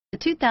The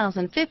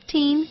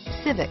 2015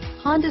 Civic,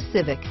 Honda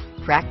Civic.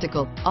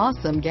 Practical,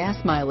 awesome gas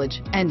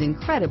mileage, and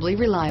incredibly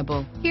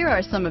reliable. Here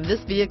are some of this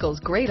vehicle's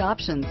great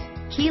options: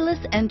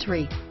 keyless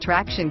entry,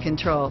 traction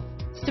control,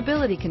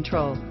 stability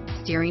control,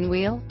 steering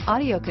wheel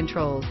audio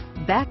controls,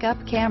 backup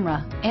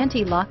camera,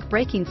 anti-lock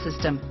braking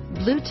system,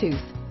 Bluetooth,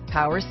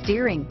 power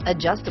steering,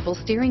 adjustable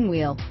steering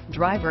wheel,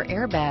 driver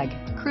airbag,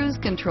 cruise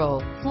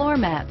control, floor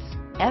mats,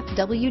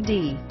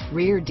 FWD,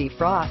 rear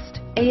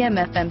defrost,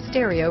 AM/FM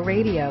stereo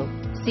radio,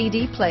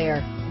 CD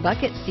player,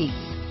 bucket seats,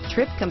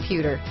 trip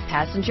computer,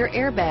 passenger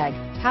airbag,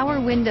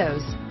 power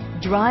windows.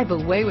 Drive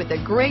away with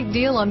a great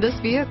deal on this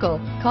vehicle.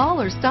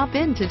 Call or stop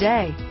in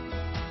today.